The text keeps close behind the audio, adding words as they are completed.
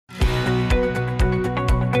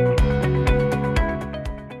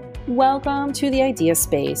Welcome to The Idea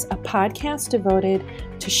Space, a podcast devoted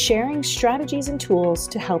to sharing strategies and tools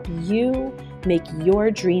to help you make your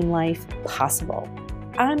dream life possible.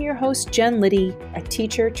 I'm your host, Jen Liddy, a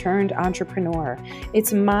teacher turned entrepreneur.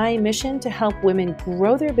 It's my mission to help women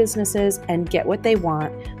grow their businesses and get what they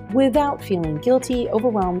want without feeling guilty,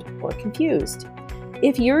 overwhelmed, or confused.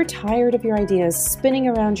 If you're tired of your ideas spinning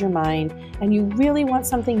around your mind and you really want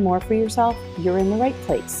something more for yourself, you're in the right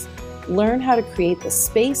place. Learn how to create the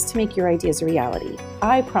space to make your ideas a reality.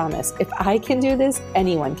 I promise, if I can do this,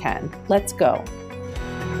 anyone can. Let's go.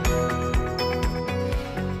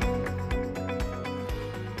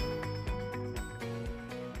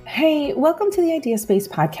 Hey, welcome to the Idea Space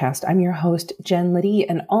podcast. I'm your host, Jen Liddy,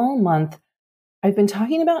 and all month I've been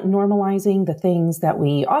talking about normalizing the things that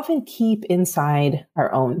we often keep inside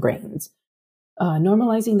our own brains.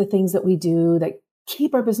 Normalizing the things that we do that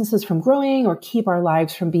keep our businesses from growing or keep our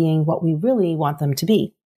lives from being what we really want them to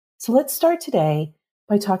be. So let's start today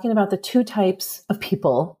by talking about the two types of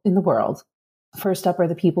people in the world. First up are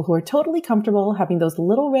the people who are totally comfortable having those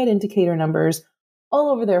little red indicator numbers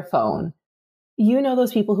all over their phone. You know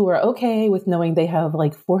those people who are okay with knowing they have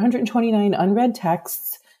like 429 unread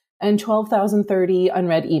texts and 12,030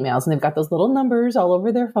 unread emails. And they've got those little numbers all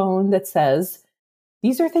over their phone that says,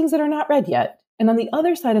 these are things that are not read yet. And on the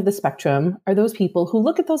other side of the spectrum are those people who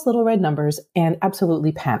look at those little red numbers and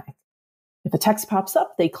absolutely panic. If a text pops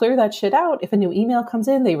up, they clear that shit out. If a new email comes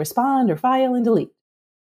in, they respond or file and delete.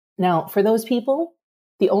 Now, for those people,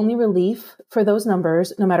 the only relief for those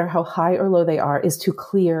numbers, no matter how high or low they are, is to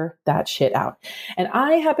clear that shit out. And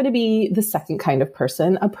I happen to be the second kind of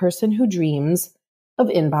person, a person who dreams of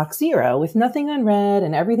inbox zero with nothing unread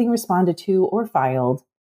and everything responded to or filed.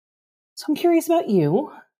 So I'm curious about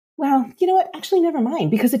you. Well, you know what? Actually, never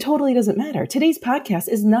mind, because it totally doesn't matter. Today's podcast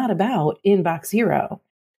is not about inbox zero.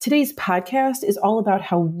 Today's podcast is all about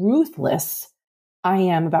how ruthless I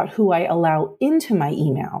am about who I allow into my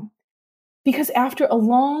email. Because after a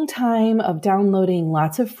long time of downloading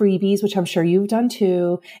lots of freebies, which I'm sure you've done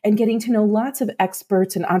too, and getting to know lots of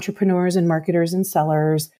experts and entrepreneurs and marketers and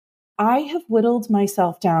sellers, I have whittled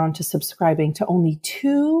myself down to subscribing to only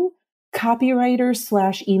two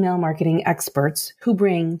copywriter/email marketing experts who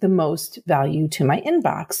bring the most value to my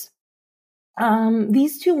inbox.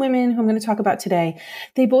 These two women who I'm going to talk about today,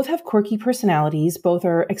 they both have quirky personalities, both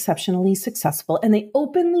are exceptionally successful, and they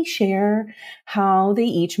openly share how they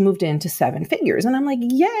each moved into seven figures. And I'm like,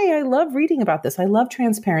 yay, I love reading about this. I love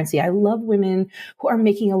transparency. I love women who are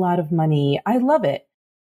making a lot of money. I love it.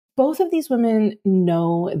 Both of these women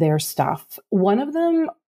know their stuff. One of them,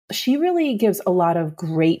 she really gives a lot of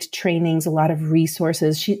great trainings, a lot of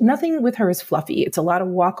resources. Nothing with her is fluffy. It's a lot of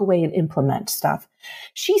walk away and implement stuff.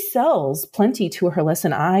 She sells plenty to her list,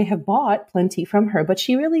 and I have bought plenty from her, but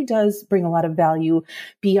she really does bring a lot of value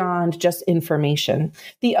beyond just information.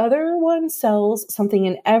 The other one sells something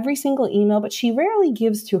in every single email, but she rarely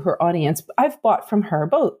gives to her audience. I've bought from her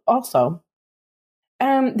both also.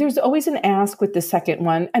 There's always an ask with the second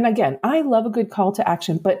one. And again, I love a good call to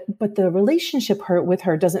action, but the relationship with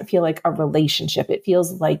her doesn't feel like a relationship. It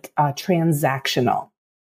feels like transactional.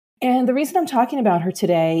 And the reason I'm talking about her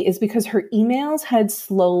today is because her emails had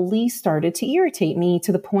slowly started to irritate me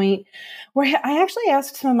to the point where I actually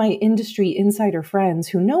asked some of my industry insider friends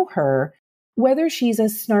who know her whether she's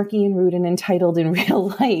as snarky and rude and entitled in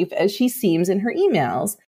real life as she seems in her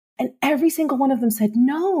emails. And every single one of them said,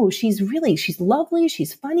 no, she's lovely,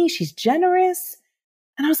 she's funny, she's generous.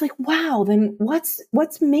 And I was like, wow, then what's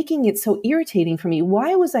making it so irritating for me?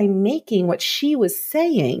 Why was I making what she was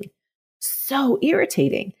saying so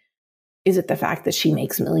irritating? Is it the fact that she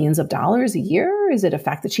makes millions of dollars a year? Is it a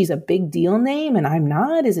fact that she's a big deal name and I'm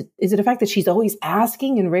not? Is it a fact that she's always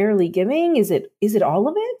asking and rarely giving? Is it all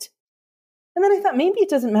of it? And then I thought, maybe it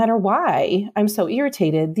doesn't matter why I'm so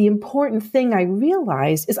irritated. The important thing I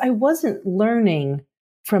realized is I wasn't learning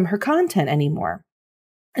from her content anymore.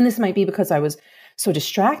 And this might be because I was so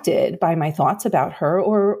distracted by my thoughts about her,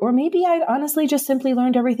 or maybe I'd honestly just simply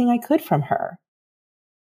learned everything I could from her.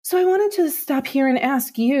 So I wanted to stop here and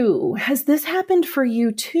ask you, has this happened for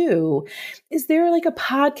you too? Is there like a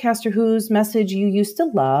podcaster whose message you used to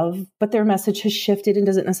love, but their message has shifted and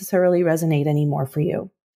doesn't necessarily resonate anymore for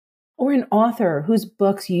you? Or an author whose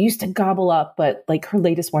books you used to gobble up, but like her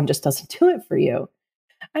latest one just doesn't do it for you.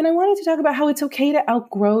 And I wanted to talk about how it's okay to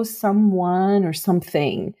outgrow someone or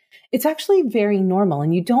something. It's actually very normal,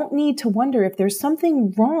 and you don't need to wonder if there's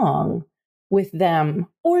something wrong with them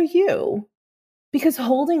or you. Because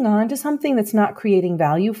holding on to something that's not creating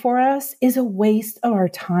value for us is a waste of our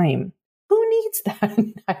time. Who needs that?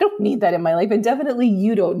 I don't need that in my life, and definitely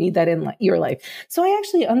you don't need that in your life. So I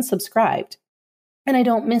actually unsubscribed. and I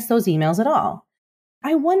don't miss those emails at all.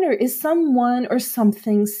 I wonder, is someone or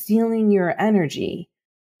something stealing your energy?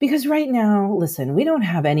 Because right now, listen, we don't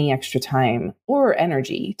have any extra time or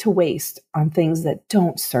energy to waste on things that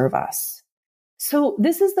don't serve us. So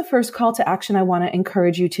this is the first call to action I want to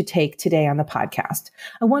encourage you to take today on the podcast.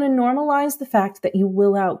 I want to normalize the fact that you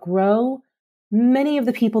will outgrow many of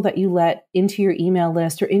the people that you let into your email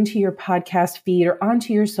list or into your podcast feed or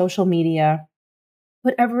onto your social media,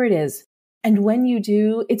 whatever it is. And when you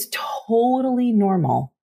do, it's totally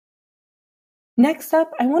normal. Next up,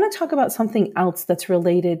 I want to talk about something else that's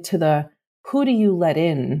related to the who do you let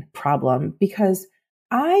in problem, because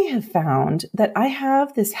I have found that I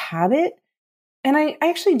have this habit, and I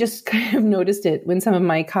actually just kind of noticed it when some of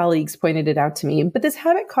my colleagues pointed it out to me, but this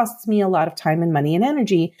habit costs me a lot of time and money and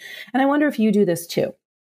energy. And I wonder if you do this too.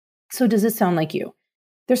 So does this sound like you?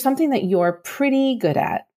 There's something that you're pretty good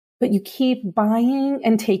at, but you keep buying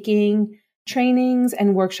and taking trainings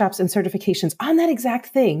and workshops and certifications on that exact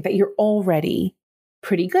thing that you're already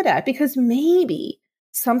pretty good at, because maybe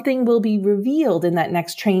something will be revealed in that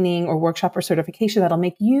next training or workshop or certification that'll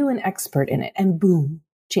make you an expert in it and boom,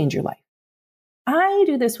 change your life. I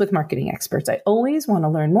do this with marketing experts. I always want to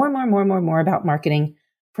learn more about marketing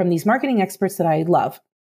from these marketing experts that I love.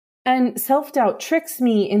 And self-doubt tricks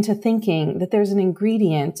me into thinking that there's an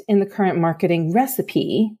ingredient in the current marketing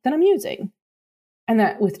recipe that I'm using. And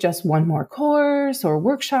that with just one more course or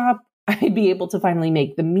workshop, I'd be able to finally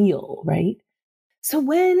make the meal, right? So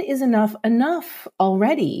when is enough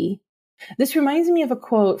already? This reminds me of a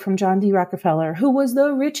quote from John D. Rockefeller, who was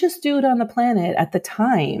the richest dude on the planet at the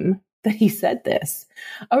time that he said this.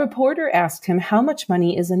 A reporter asked him how much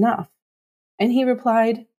money is enough. And he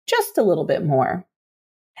replied, just a little bit more.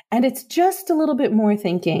 And it's just a little bit more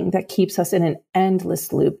thinking that keeps us in an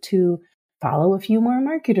endless loop to follow a few more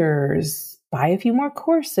marketers, buy a few more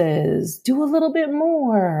courses, do a little bit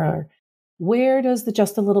more. Where does the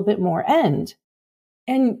just a little bit more end?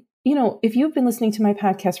 And, if you've been listening to my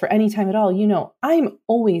podcast for any time at all, I'm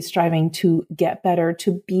always striving to get better,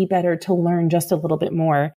 to be better, to learn just a little bit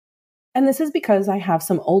more. And this is because I have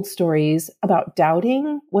some old stories about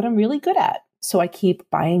doubting what I'm really good at. So I keep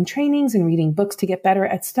buying trainings and reading books to get better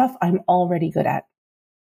at stuff I'm already good at.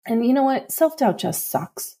 And you know what? Self-doubt just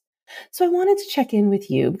sucks. So I wanted to check in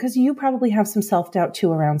with you because you probably have some self-doubt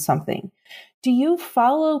too around something. Do you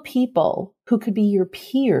follow people who could be your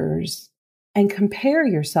peers and compare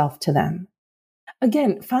yourself to them?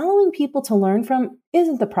 Again, following people to learn from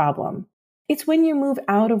isn't the problem. It's when you move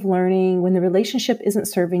out of learning, when the relationship isn't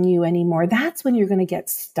serving you anymore, that's when you're going to get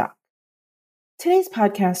stuck. Today's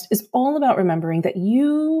podcast is all about remembering that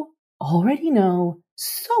you already know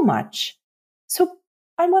so much. So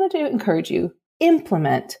I wanted to encourage you,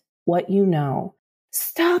 implement what you know.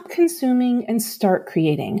 Stop consuming and start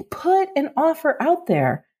creating. Put an offer out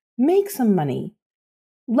there. Make some money.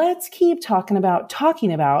 Let's keep talking about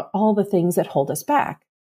all the things that hold us back.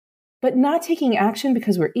 But not taking action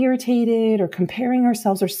because we're irritated or comparing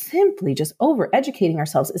ourselves or simply just over-educating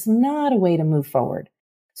ourselves is not a way to move forward.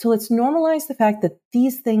 So let's normalize the fact that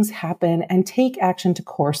these things happen and take action to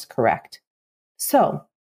course correct. So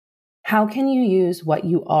how can you use what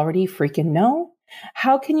you already freaking know?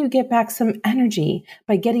 How can you get back some energy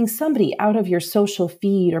by getting somebody out of your social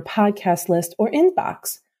feed or podcast list or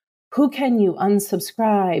inbox? Who can you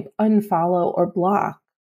unsubscribe, unfollow, or block?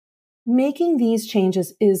 Making these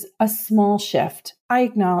changes is a small shift. I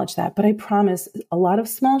acknowledge that, but I promise a lot of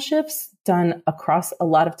small shifts done across a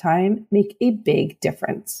lot of time make a big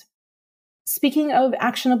difference. Speaking of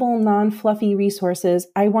actionable, non-fluffy resources,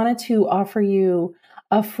 I wanted to offer you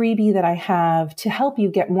a freebie that I have to help you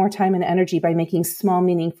get more time and energy by making small,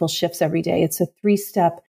 meaningful shifts every day. It's a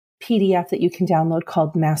 3-step PDF that you can download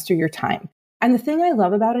called Master Your Time. And the thing I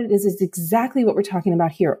love about it is it's exactly what we're talking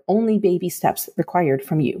about here. Only baby steps required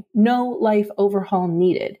from you. No life overhaul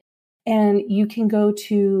needed. And you can go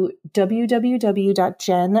to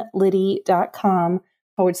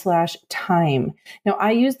www.jenliddy.com/time. Now,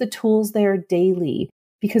 I use the tools there daily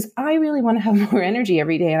because I really want to have more energy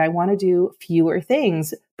every day and I want to do fewer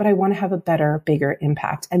things, but I want to have a better, bigger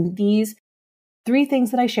impact. And these 3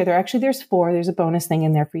 things that I share, there's 4. There's a bonus thing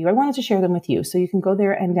in there for you. I wanted to share them with you. So you can go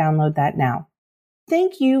there and download that now.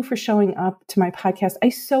 Thank you for showing up to my podcast. I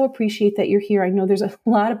so appreciate that you're here. I know there's a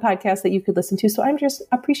lot of podcasts that you could listen to, so I'm just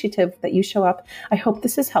appreciative that you show up. I hope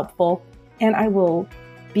this is helpful, and I will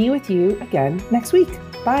be with you again next week.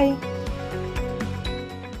 Bye.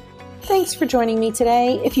 Thanks for joining me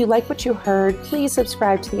today. If you like what you heard, please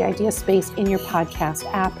subscribe to the Idea Space in your podcast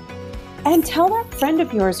app and tell that friend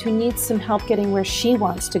of yours who needs some help getting where she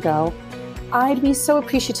wants to go. I'd be so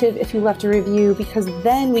appreciative if you left a review, because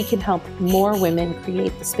then we can help more women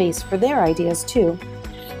create the space for their ideas too.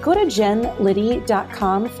 Go to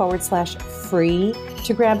jenliddy.com/free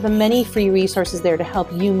to grab the many free resources there to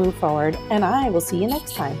help you move forward. And I will see you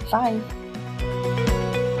next time. Bye.